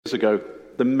ago,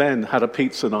 the men had a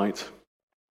pizza night,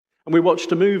 and we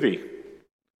watched a movie.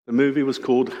 The movie was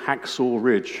called Hacksaw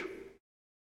Ridge.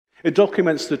 It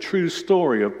documents the true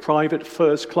story of Private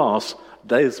First Class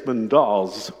Desmond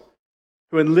Doss,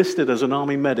 who enlisted as an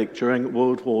army medic during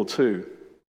World War II,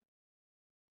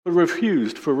 but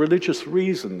refused for religious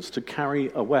reasons to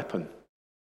carry a weapon.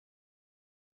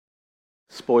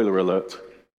 Spoiler alert.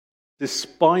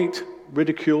 Despite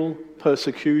ridicule,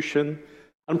 persecution,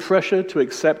 and pressure to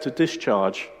accept a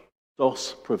discharge,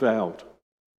 Doss prevailed.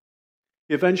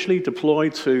 He eventually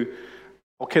deployed to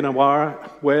Okinawa,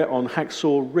 where on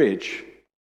Hacksaw Ridge,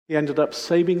 he ended up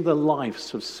saving the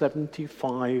lives of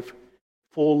 75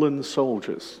 fallen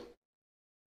soldiers.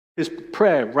 His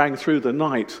prayer rang through the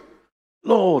night,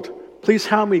 "Lord, please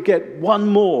help me get one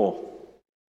more."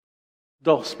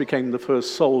 Doss became the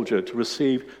first soldier to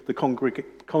receive the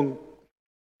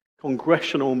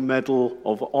Congressional Medal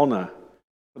of Honor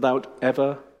without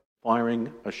ever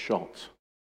firing a shot.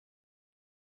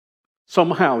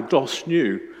 Somehow, Doss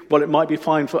knew while it might be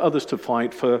fine for others to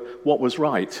fight for what was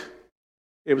right,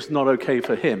 it was not okay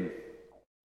for him.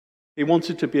 He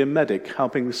wanted to be a medic,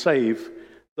 helping save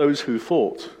those who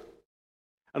fought.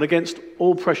 And against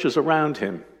all pressures around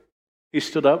him, he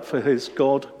stood up for his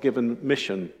God-given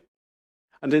mission.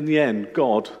 And in the end,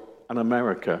 God and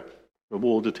America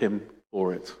rewarded him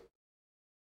for it.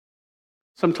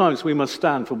 Sometimes we must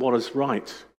stand for what is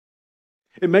right.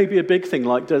 It may be a big thing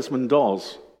like Desmond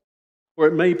Doss, or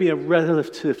it may be a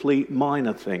relatively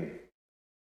minor thing,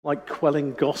 like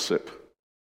quelling gossip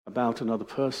about another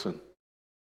person.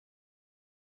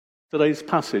 Today's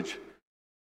passage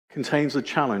contains a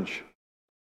challenge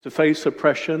to face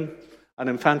oppression and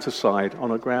infanticide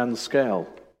on a grand scale.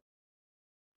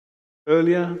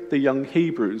 Earlier, the young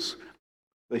Hebrew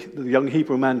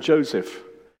man Joseph,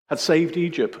 had saved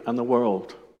Egypt and the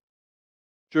world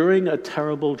during a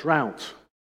terrible drought.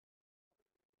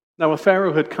 Now, a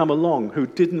Pharaoh had come along who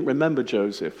didn't remember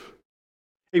Joseph.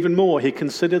 Even more, he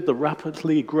considered the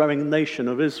rapidly growing nation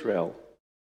of Israel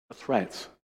a threat.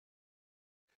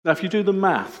 Now, if you do the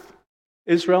math,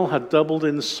 Israel had doubled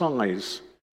in size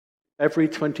every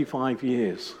 25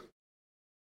 years.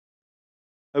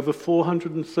 Over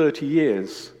 430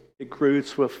 years, it grew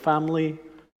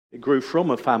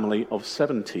from a family of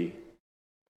 70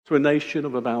 to a nation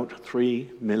of about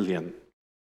 3 million.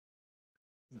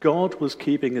 God was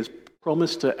keeping his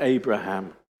promise to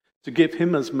Abraham to give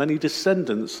him as many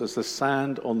descendants as the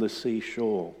sand on the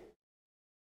seashore.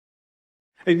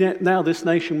 And yet now this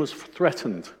nation was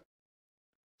threatened.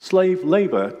 Slave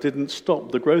labor didn't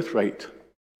stop the growth rate,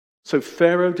 so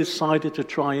Pharaoh decided to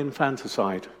try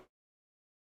infanticide.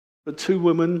 But 2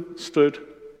 women stood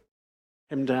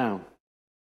him down.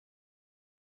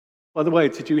 By the way,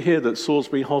 did you hear that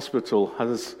Salisbury Hospital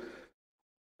has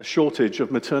a shortage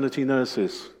of maternity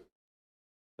nurses?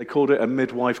 They called it a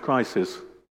midwife crisis.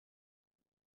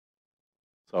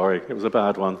 Sorry, it was a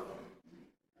bad one.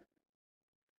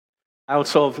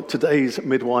 Out of today's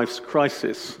midwife's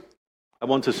crisis, I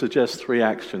want to suggest 3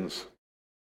 actions.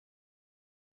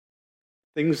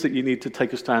 Things that you need to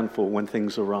take a stand for when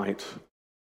things are right.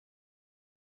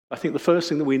 I think the first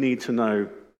thing that we need to know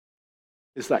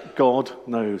is that God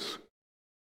knows.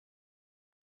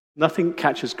 Nothing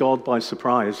catches God by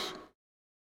surprise.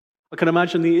 I can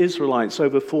imagine the Israelites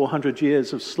over 400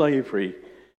 years of slavery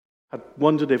had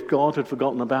wondered if God had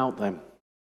forgotten about them.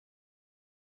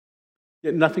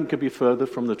 Yet nothing could be further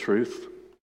from the truth.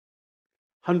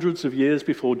 Hundreds of years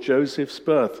before Joseph's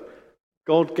birth,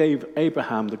 God gave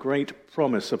Abraham the great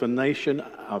promise of a nation,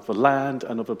 of a land,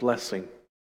 and of a blessing.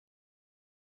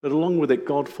 But along with it,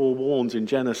 God forewarned in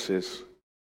Genesis,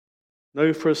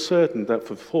 "Know for a certain that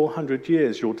for 400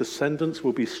 years your descendants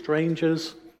will be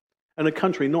strangers in a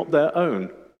country not their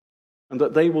own, and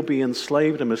that they will be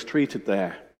enslaved and mistreated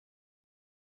there.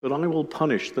 But I will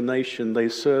punish the nation they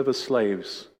serve as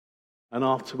slaves, and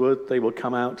afterward they will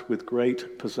come out with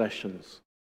great possessions."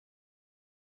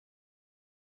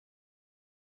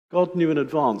 God knew in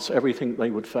advance everything they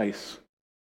would face.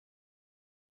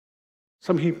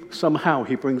 Somehow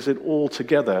he brings it all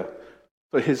together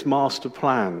for his master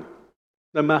plan,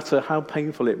 no matter how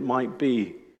painful it might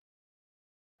be,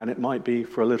 and it might be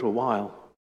for a little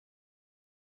while.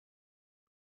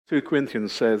 2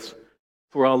 Corinthians says,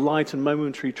 "For our light and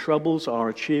momentary troubles are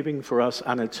achieving for us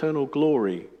an eternal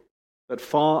glory that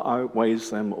far outweighs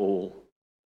them all."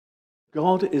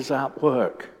 God is at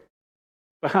work.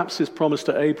 Perhaps his promise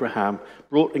to Abraham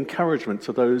brought encouragement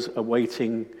to those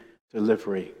awaiting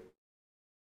delivery.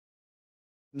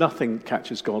 Nothing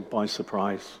catches God by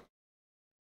surprise.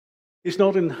 He's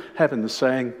not in heaven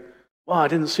saying, "Well, I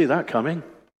didn't see that coming."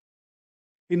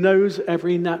 He knows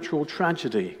every natural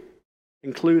tragedy,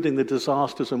 including the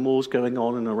disasters and wars going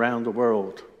on and around the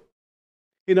world.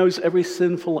 He knows every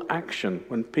sinful action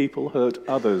when people hurt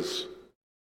others.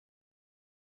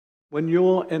 When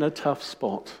you're in a tough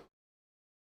spot,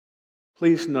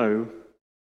 please know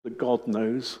that God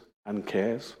knows and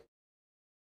cares.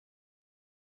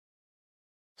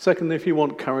 Secondly, if you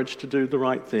want courage to do the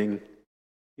right thing,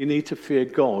 you need to fear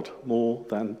God more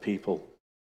than people.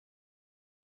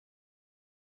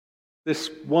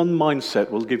 This one mindset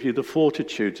will give you the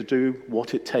fortitude to do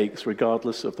what it takes,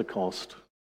 regardless of the cost.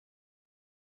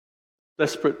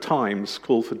 Desperate times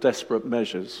call for desperate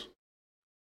measures,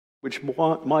 which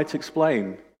might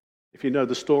explain, if you know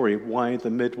the story, why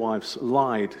the midwives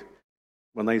lied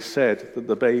when they said that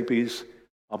the babies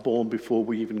are born before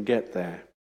we even get there.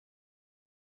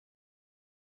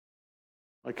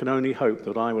 I can only hope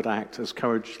that I would act as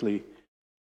courageously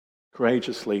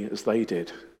as they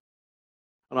did.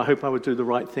 And I hope I would do the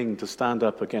right thing to stand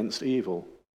up against evil.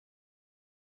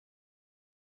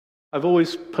 I've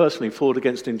always personally fought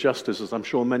against injustice, as I'm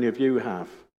sure many of you have.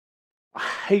 I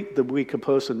hate the weaker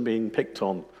person being picked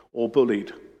on or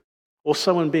bullied, or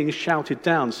someone being shouted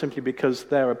down simply because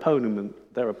their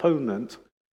opponent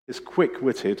is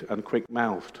quick-witted and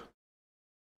quick-mouthed.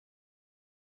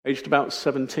 Aged about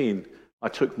 17, I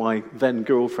took my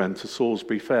then-girlfriend to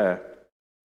Salisbury Fair.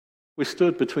 We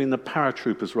stood between the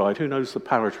paratroopers ride. Who knows the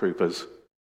paratroopers?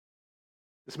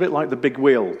 It's a bit like the big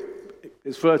wheel.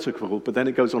 It's vertical, but then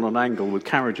it goes on an angle with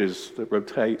carriages that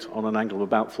rotate on an angle of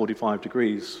about 45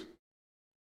 degrees.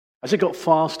 As it got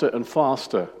faster and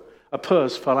faster, a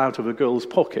purse fell out of a girl's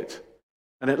pocket,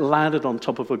 and it landed on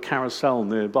top of a carousel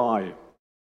nearby.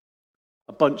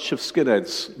 A bunch of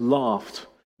skinheads laughed,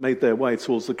 made their way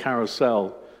towards the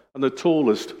carousel, and the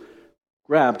tallest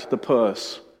grabbed the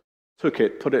purse, took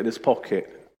it, put it in his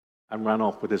pocket, and ran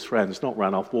off with his friends. Not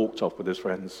ran off, walked off with his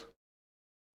friends.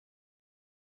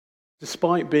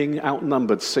 Despite being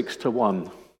outnumbered 6-1,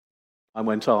 I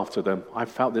went after them. I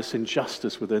felt this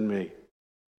injustice within me.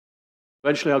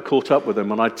 Eventually I caught up with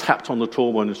them and I tapped on the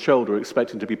tall one's shoulder,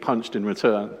 expecting to be punched in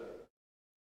return.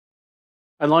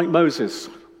 And like Moses,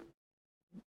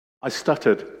 I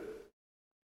stuttered.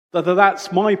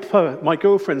 That's my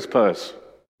girlfriend's purse,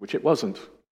 which it wasn't.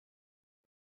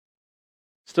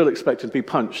 Still expected to be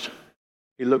punched.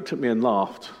 He looked at me and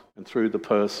laughed and threw the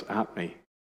purse at me.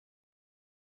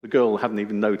 The girl hadn't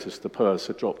even noticed the purse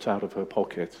had dropped out of her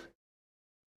pocket.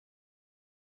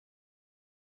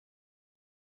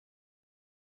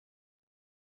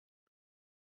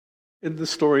 In the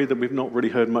story that we've not really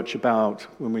heard much about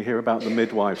when we hear about the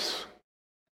midwives,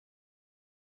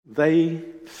 they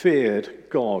feared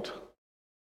God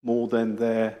more than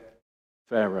their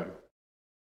Pharaoh.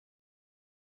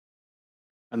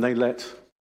 And they let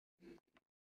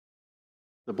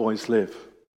the boys live.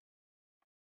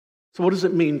 So what does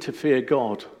it mean to fear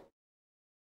God?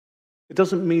 It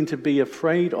doesn't mean to be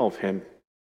afraid of him.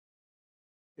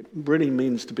 It really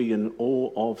means to be in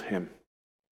awe of him.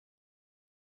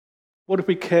 What if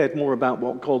we cared more about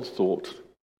what God thought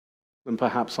than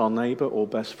perhaps our neighbor or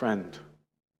best friend?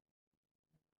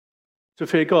 To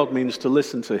fear God means to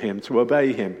listen to him, to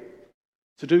obey him,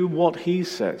 to do what he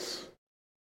says.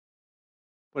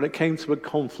 When it came to a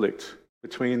conflict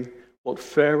between what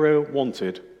Pharaoh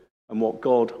wanted and what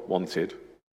God wanted,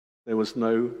 there was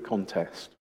no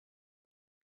contest.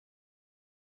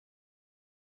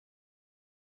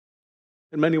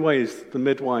 In many ways, the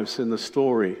midwives in the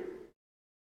story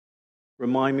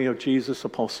remind me of Jesus'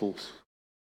 apostles.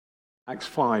 Acts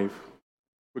 5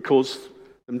 records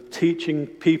them teaching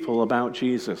people about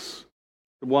Jesus,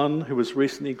 the one who was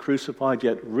recently crucified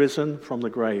yet risen from the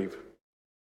grave.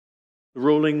 The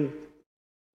ruling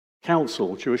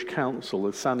council, Jewish council,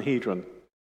 the Sanhedrin,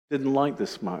 didn't like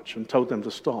this much and told them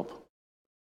to stop.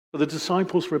 But the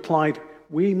disciples replied,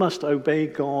 "We must obey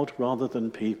God rather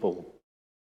than people."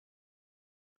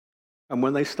 And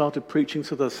when they started preaching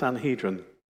to the Sanhedrin,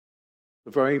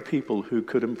 the very people who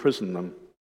could imprison them,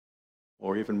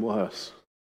 or even worse,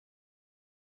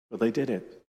 but they did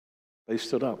it. They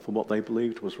stood up for what they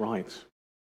believed was right.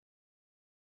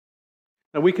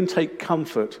 Now we can take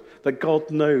comfort that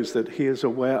God knows that he is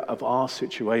aware of our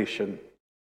situation.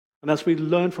 And as we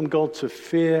learn from God to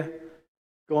fear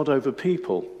God over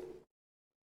people,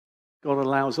 God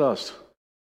allows us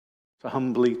to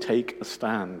humbly take a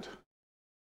stand.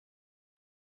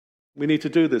 We need to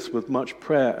do this with much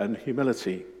prayer and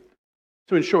humility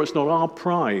to ensure it's not our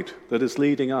pride that is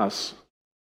leading us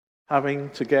having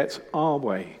to get our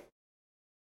way.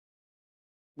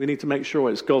 We need to make sure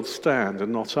it's God's stand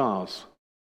and not ours.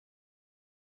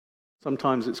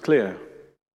 Sometimes it's clear.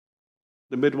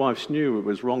 The midwives knew it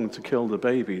was wrong to kill the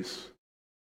babies.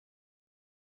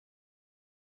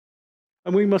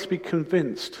 And we must be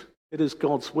convinced it is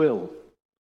God's will,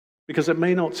 because it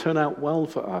may not turn out well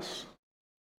for us.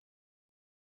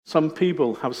 Some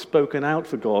people have spoken out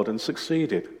for God and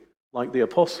succeeded, like the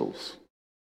apostles.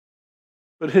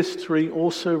 But history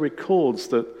also records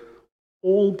that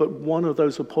all but one of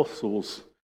those apostles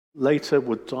later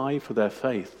would die for their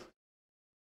faith.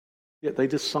 Yet they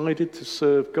decided to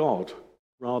serve God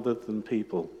rather than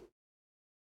people.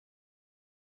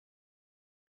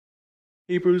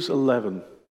 Hebrews 11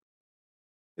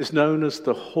 is known as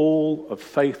the Hall of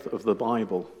Faith of the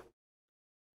Bible.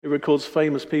 It records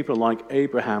famous people like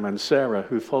Abraham and Sarah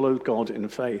who followed God in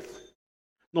faith,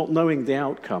 not knowing the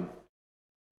outcome.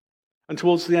 And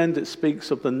towards the end, it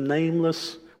speaks of the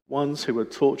nameless ones who were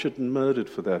tortured and murdered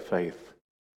for their faith.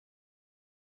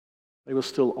 They were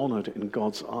still honored in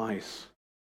God's eyes.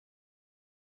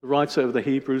 The writer of the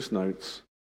Hebrews notes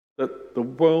that the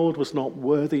world was not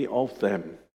worthy of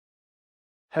them.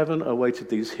 Heaven awaited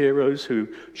these heroes who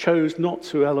chose not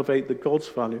to elevate the God's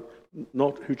value,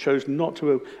 who chose not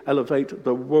to elevate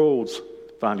the world's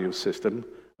value system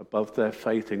above their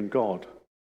faith in God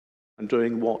and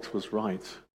doing what was right.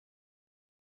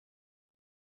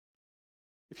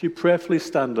 If you prayerfully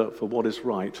stand up for what is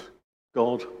right,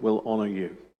 God will honor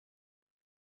you,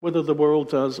 whether the world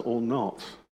does or not.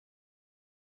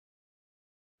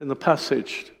 In the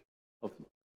passage of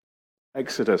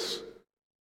Exodus,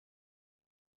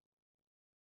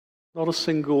 not a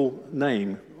single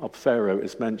name of Pharaoh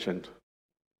is mentioned.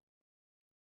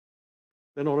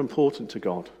 They're not important to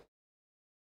God.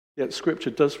 Yet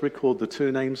Scripture does record the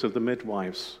two names of the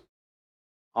midwives,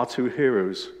 our two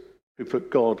heroes who put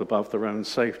God above their own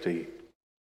safety.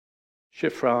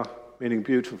 Shiphrah, meaning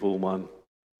beautiful one,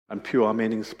 and Puah,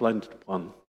 meaning splendid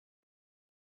one.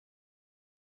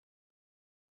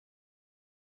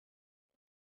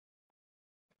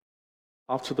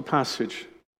 After the passage,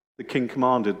 the king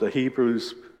commanded the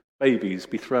Hebrews' babies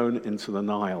be thrown into the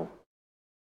Nile.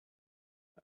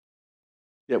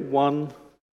 Yet one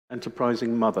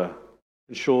enterprising mother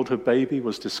ensured her baby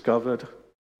was discovered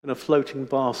in a floating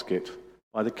basket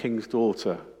by the king's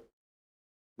daughter.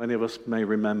 Many of us may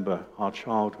remember our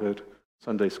childhood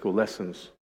Sunday school lessons.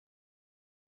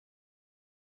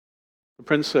 The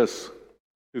princess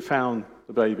who found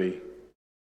the baby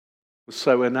was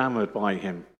so enamored by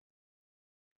him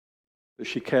that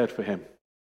she cared for him.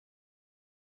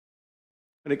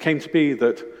 And it came to be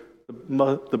that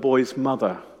the boy's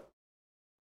mother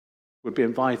would be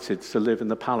invited to live in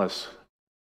the palace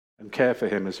and care for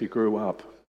him as he grew up,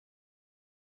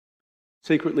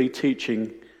 secretly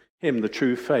teaching him the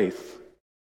true faith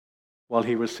while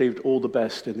he received all the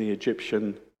best in the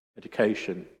Egyptian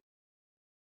education.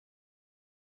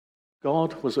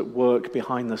 God was at work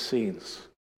behind the scenes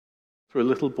through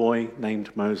a little boy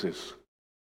named Moses,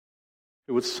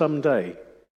 who would someday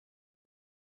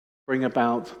bring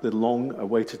about the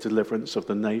long-awaited deliverance of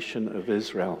the nation of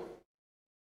Israel.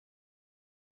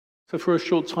 So for a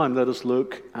short time, let us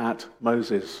look at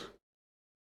Moses.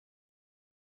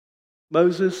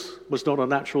 Moses was not a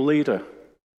natural leader.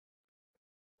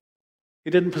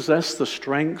 He didn't possess the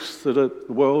strengths that the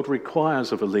world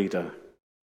requires of a leader.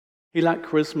 He lacked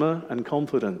charisma and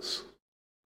confidence.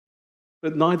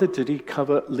 But neither did he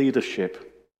covet leadership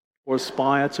or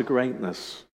aspire to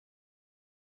greatness.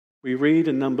 We read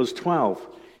in Numbers 12,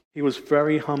 he was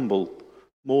very humble,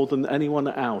 more than anyone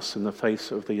else in the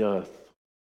face of the earth.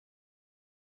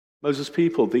 Moses'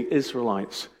 people, the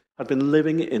Israelites, had been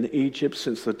living in Egypt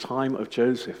since the time of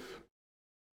Joseph.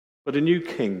 But a new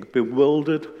king,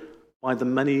 bewildered by the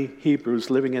many Hebrews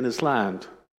living in his land,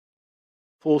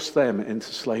 forced them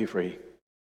into slavery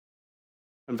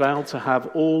and vowed to have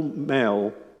all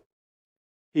male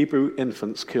Hebrew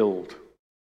infants killed.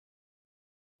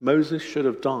 Moses should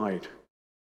have died,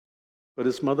 but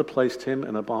his mother placed him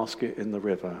in a basket in the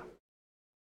river.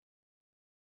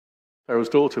 Pharaoh's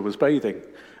daughter was bathing,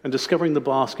 and discovering the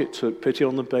basket, took pity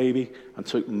on the baby and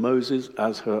took Moses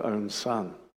as her own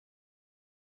son.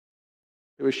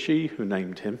 It was she who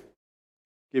named him,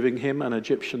 giving him an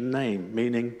Egyptian name,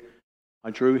 meaning,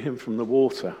 I drew him from the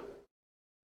water.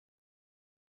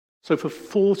 So for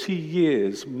 40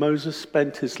 years, Moses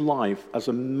spent his life as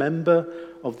a member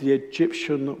of the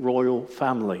Egyptian royal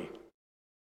family,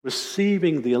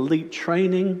 receiving the elite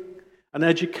training and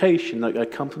education that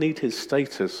accompanied his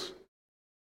status.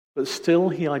 But still,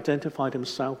 he identified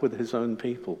himself with his own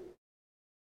people.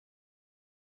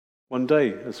 One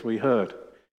day, as we heard,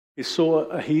 he saw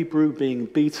a Hebrew being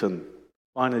beaten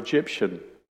by an Egyptian.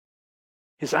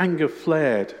 His anger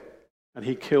flared, and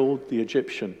he killed the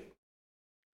Egyptian.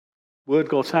 Word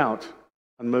got out,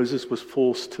 and Moses was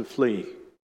forced to flee.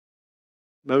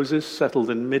 Moses settled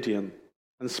in Midian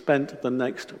and spent the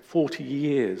next 40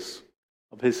 years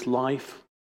of his life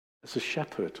as a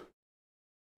shepherd.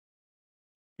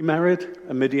 He married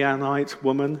a Midianite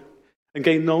woman and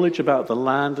gained knowledge about the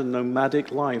land and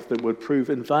nomadic life that would prove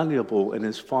invaluable in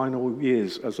his final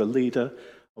years as a leader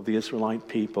of the Israelite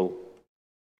people.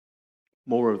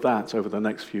 More of that over the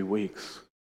next few weeks.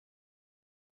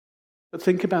 But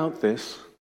think about this.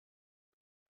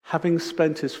 Having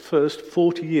spent his first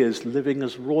 40 years living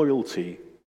as royalty,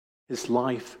 his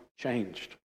life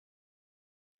changed.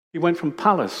 He went from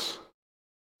palace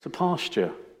to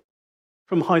pasture,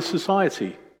 from high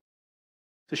society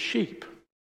to sheep.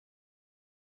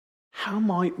 How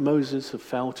might Moses have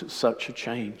felt at such a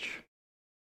change?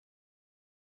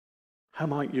 How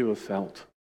might you have felt?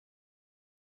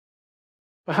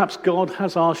 Perhaps God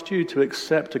has asked you to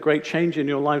accept a great change in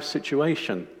your life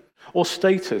situation or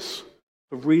status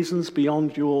for reasons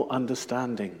beyond your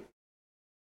understanding.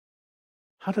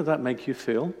 How did that make you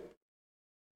feel?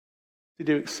 Did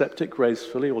you accept it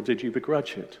gracefully or did you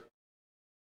begrudge it?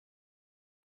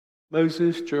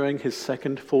 Moses, during his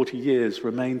second 40 years,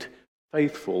 remained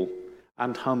faithful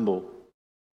and humble.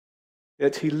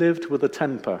 Yet he lived with a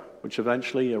temper which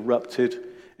eventually erupted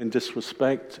in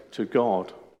disrespect to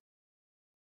God.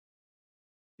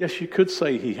 Yes, you could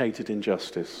say he hated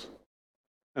injustice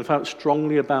and felt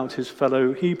strongly about his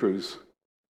fellow Hebrews,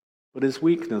 but his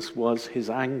weakness was his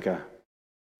anger.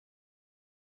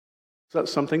 Is that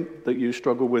something that you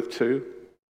struggle with too?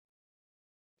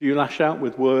 Do you lash out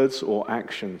with words or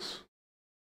actions?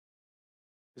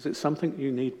 Is it something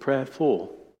you need prayer for?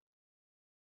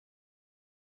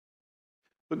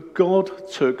 But God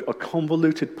took a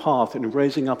convoluted path in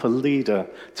raising up a leader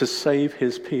to save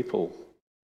his people.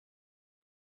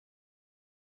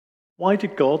 Why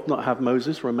did God not have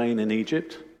Moses remain in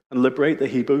Egypt and liberate the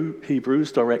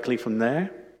Hebrews directly from there?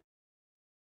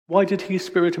 Why did he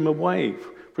spirit him away,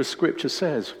 for Scripture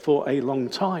says, for a long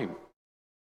time?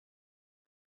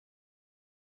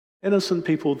 Innocent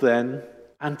people then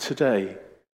and today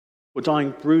were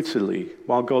dying brutally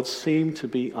while God seemed to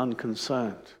be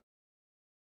unconcerned.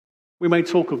 We may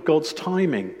talk of God's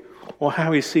timing or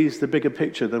how he sees the bigger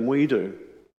picture than we do,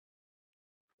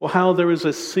 or how there is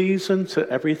a season to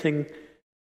everything,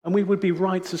 and we would be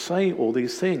right to say all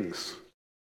these things.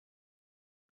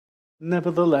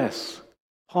 Nevertheless,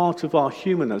 part of our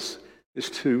humanness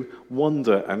is to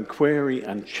wonder and query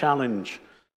and challenge,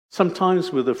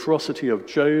 sometimes with the ferocity of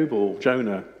Job or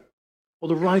Jonah, or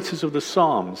the writers of the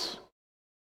Psalms,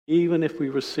 even if we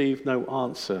receive no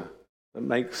answer that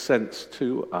makes sense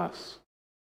to us.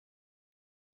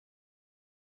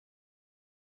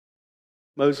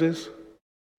 Moses,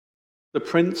 the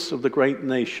prince of the great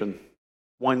nation,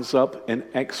 winds up in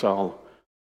exile,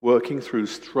 working through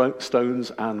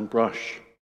stones and brush,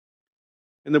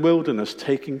 in the wilderness,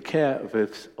 taking care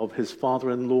of his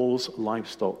father-in-law's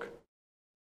livestock.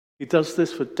 He does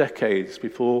this for decades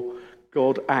before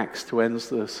God acts to end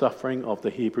the suffering of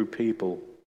the Hebrew people.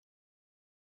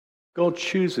 God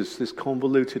chooses this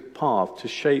convoluted path to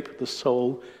shape the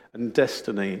soul and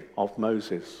destiny of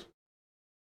Moses.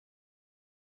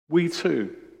 We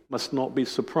too must not be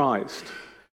surprised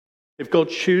if God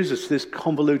chooses this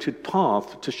convoluted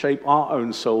path to shape our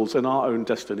own souls and our own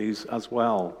destinies as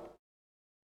well.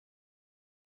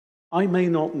 I may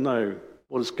not know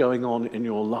what is going on in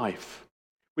your life,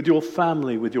 with your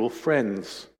family, with your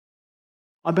friends.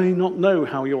 I may not know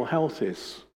how your health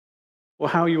is, or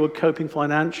how you are coping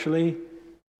financially,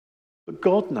 but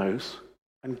God knows,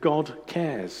 and God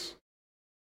cares.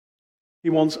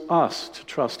 He wants us to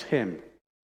trust him.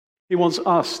 He wants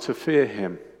us to fear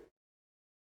him.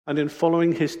 And in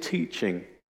following his teaching,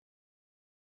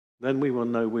 then we will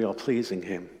know we are pleasing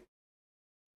him.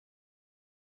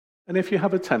 And if you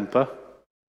have a temper,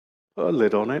 put a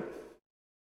lid on it.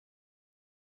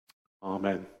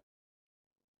 Amen.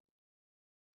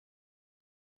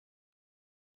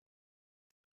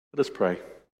 Let us pray.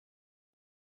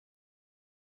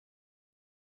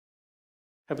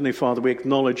 Heavenly Father, we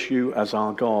acknowledge you as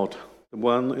our God, the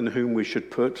one in whom we should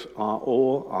put our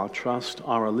awe, our trust,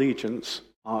 our allegiance,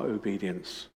 our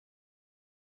obedience.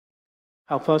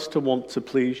 Help us to want to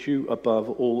please you above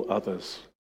all others.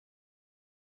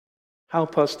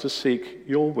 Help us to seek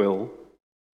your will,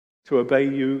 to obey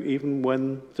you even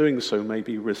when doing so may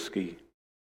be risky.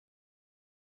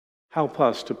 Help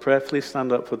us to prayerfully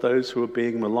stand up for those who are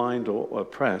being maligned or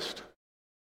oppressed,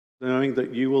 knowing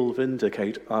that you will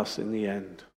vindicate us in the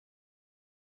end.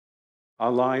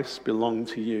 Our lives belong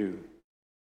to you.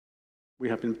 We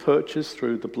have been purchased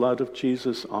through the blood of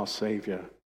Jesus, our Savior.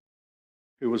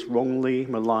 who was wrongly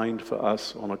maligned for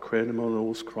us on a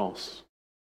criminal's cross.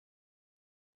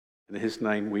 In his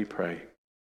name we pray.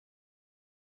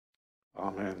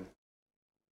 Amen.